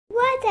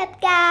What's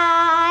up,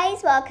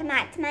 guys? Welcome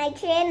back to my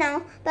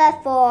channel.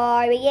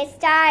 Before we get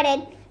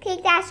started,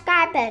 click that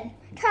subscribe button,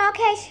 turn on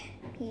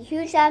notifications,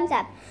 huge thumbs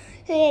up.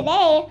 So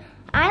today,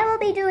 I will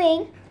be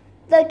doing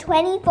the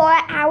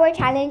 24-hour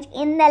challenge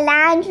in the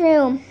lounge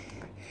room.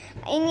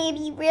 I need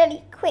to be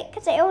really quick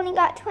because I only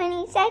got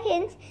 20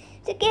 seconds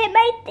to get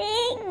my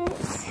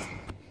things.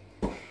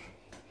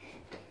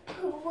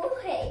 Oh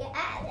boy, I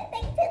have the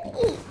things to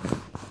eat.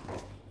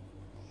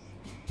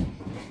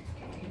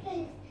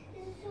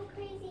 This is so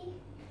crazy.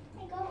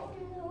 I got one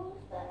of those,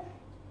 but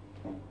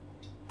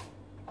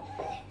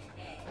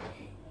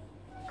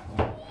I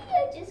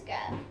just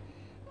grabbed.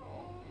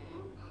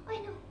 I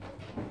know.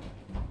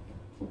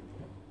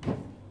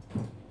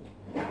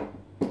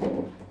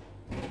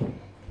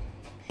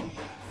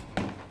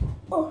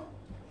 Oh,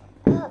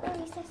 the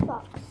recess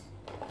box.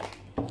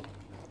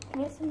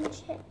 Here's some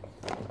chips.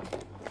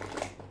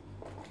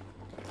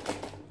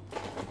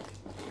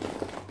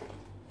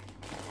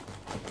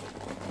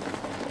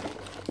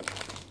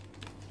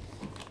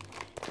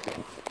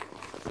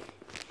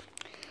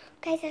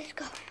 Guys, let's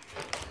go.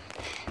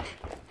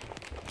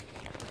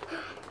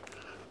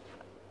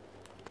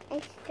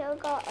 I still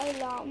got a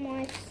lot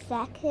more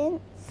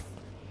seconds.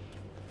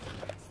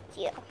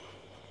 Still.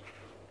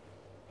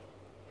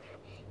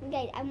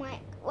 Guys, I'm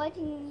like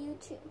watching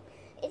YouTube.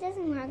 It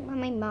doesn't work, but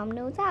my mom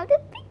knows how to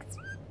fix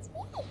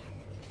it.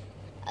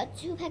 A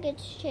 2-packet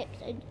of chips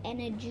and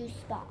a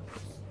juice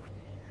box.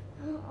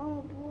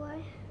 Oh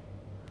boy.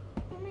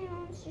 My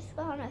mom's just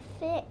gonna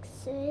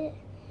fix it.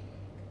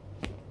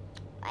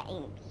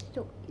 I'm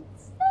so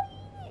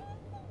excited.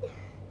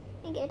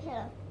 I get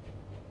her.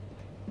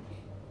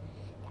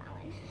 That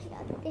one.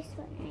 I got this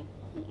one right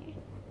here.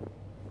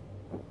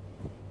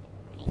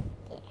 Right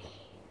there.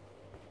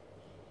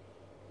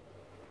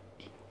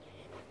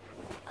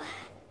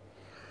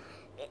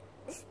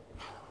 There's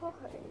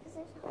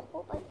a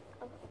whole bunch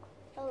of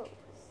clothes.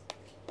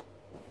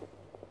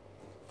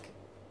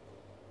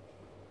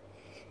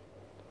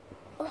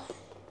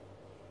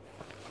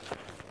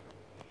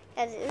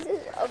 This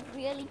is a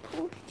really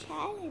cool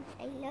challenge.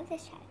 I love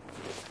this challenge.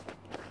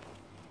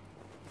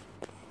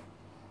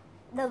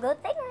 The good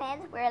thing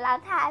is we're allowed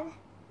to have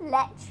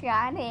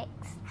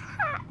electronics.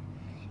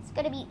 It's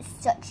gonna be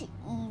such an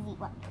easy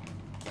one.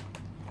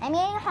 I'm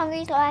getting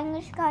hungry, so I'm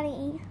just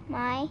gonna eat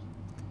my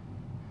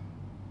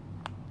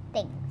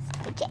things,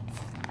 the chips.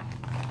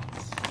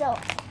 So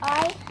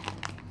I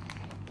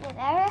get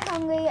very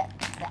hungry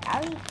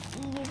very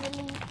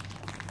easily.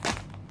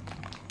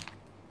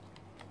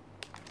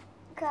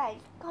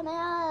 Guys, coming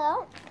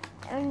out,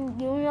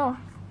 and you know,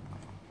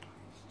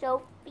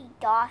 Sophie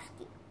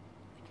Dosky,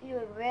 she's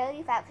a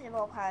really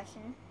flexible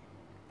person.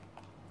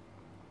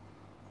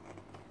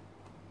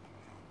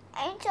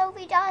 And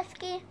Sophie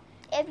Dosky,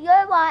 if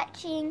you're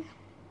watching,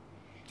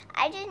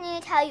 I just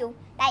need to tell you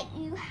that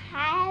you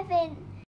haven't